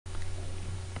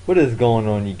What is going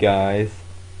on, you guys?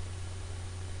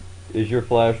 Is your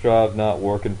flash drive not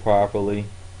working properly?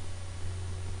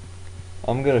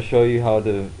 I'm going to show you how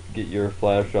to get your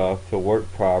flash drive to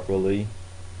work properly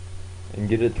and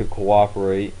get it to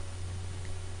cooperate,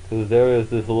 because there is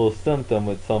this little symptom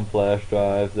with some flash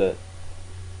drives that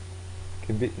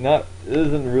can be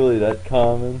isn't really that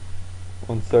common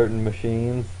on certain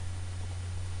machines.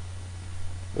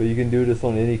 But you can do this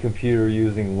on any computer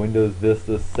using Windows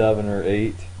Vista 7 or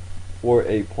 8 or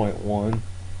 8.1.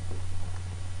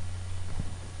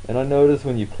 And I notice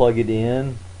when you plug it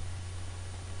in,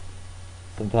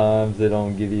 sometimes they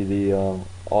don't give you the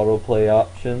autoplay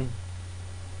option,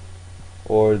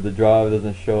 or the drive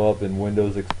doesn't show up in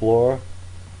Windows Explorer.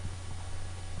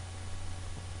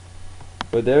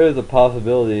 But there is a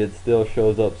possibility it still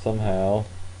shows up somehow.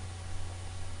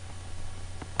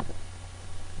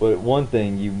 But one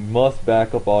thing, you must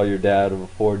back up all your data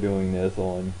before doing this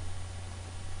on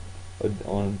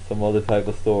some other type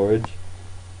of storage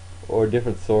or a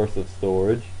different source of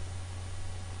storage.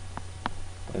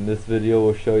 And this video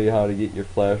will show you how to get your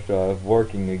flash drive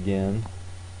working again.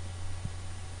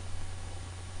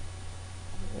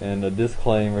 And a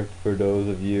disclaimer for those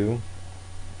of you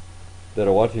that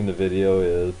are watching the video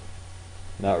is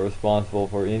not responsible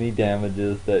for any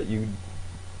damages that you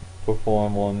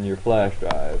perform on your flash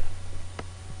drive.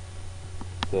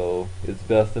 So it's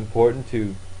best important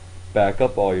to back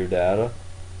up all your data,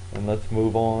 and let's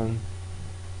move on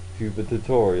to the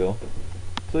tutorial.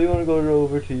 So you want to go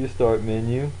over to your start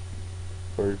menu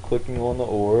for clicking on the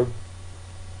orb,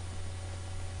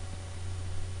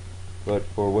 but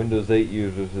for Windows 8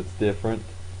 users it's different.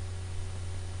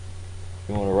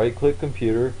 You want to right click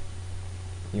computer,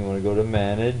 you want to go to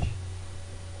manage,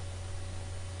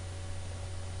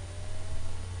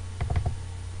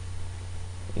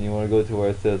 and you want to go to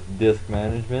where it says disk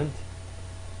management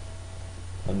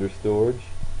under storage,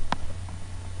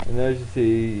 and as you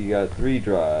see you got 3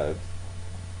 drives.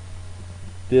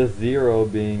 Disk 0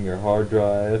 being your hard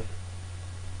drive,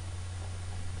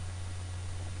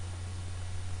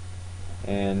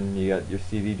 and you got your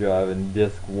CD drive, and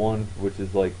disk 1, which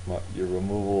is like your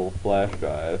removable flash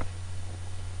drive,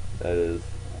 that is,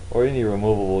 or any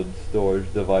removable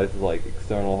storage devices like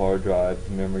external hard drives,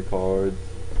 memory cards,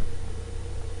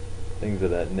 things of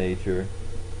that nature.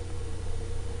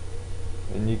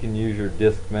 And you can use your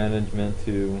disk management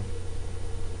to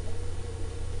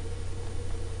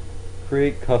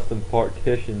create custom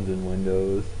partitions in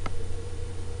Windows.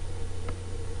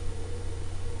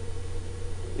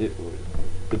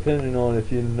 Depending on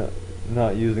if you're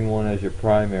not using one as your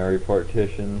primary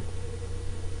partition.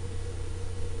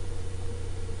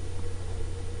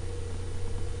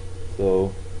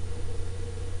 So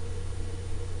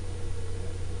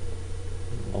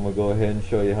I'm going to go ahead and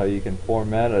show you how you can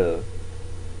format a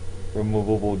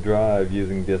removable drive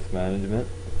using disk management.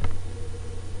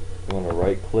 You want to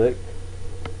right click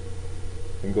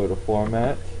and go to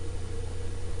format,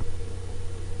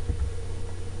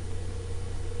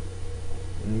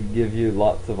 and give you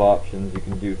lots of options. You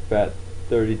can do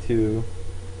FAT32,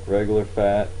 regular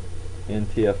FAT,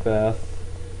 NTFS,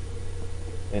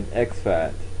 and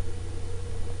exFAT.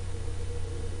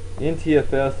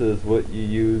 NTFS is what you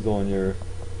use on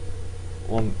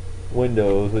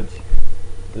Windows, which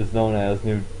is known as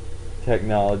New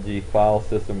Technology File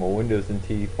System, or Windows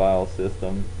NT File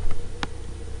System,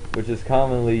 which is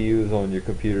commonly used on your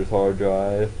computer's hard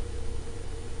drive.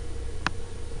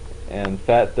 And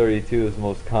FAT32 is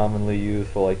most commonly used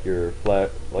for like your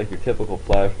typical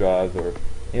flash drives or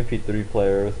MP3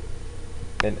 players,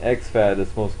 and exFAT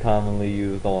is most commonly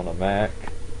used on a Mac.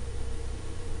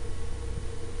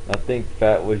 I think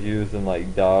FAT was used in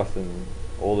like DOS and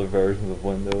older versions of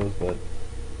Windows, but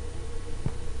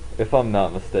if I'm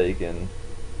not mistaken,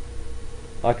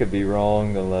 I could be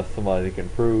wrong unless somebody can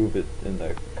prove it in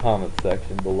the comment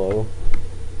section below.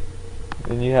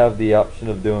 And you have the option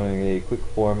of doing a quick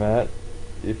format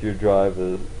if your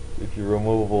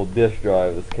removable disk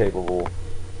drive is capable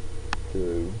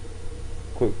to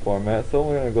quick format. So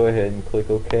we're going to go ahead and click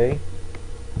OK.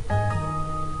 And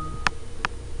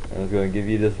it's going to give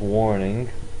you this warning.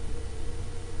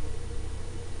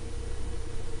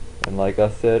 And like I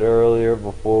said earlier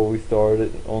before we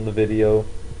started on the video,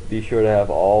 be sure to have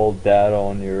all data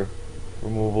on your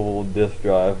removable disk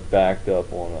drive backed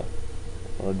up on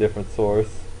a different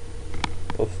source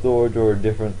of storage or a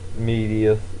different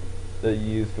media that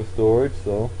you use for storage.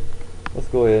 So let's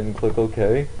go ahead and click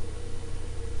OK.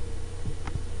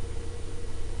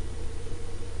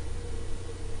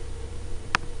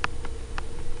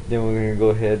 Then we're going to go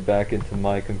ahead back into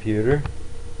my computer.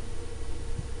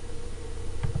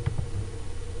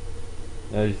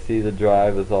 As you see, the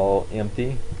drive is all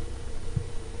empty.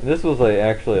 And this was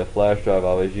actually a flash drive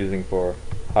I was using for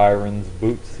Hiron's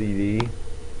Boot CD.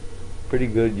 Pretty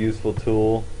good, useful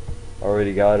tool.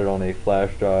 Already got it on a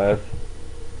flash drive.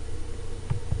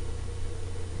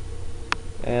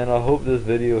 And I hope this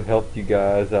video helped you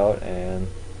guys out, and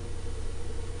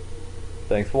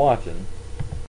thanks for watching.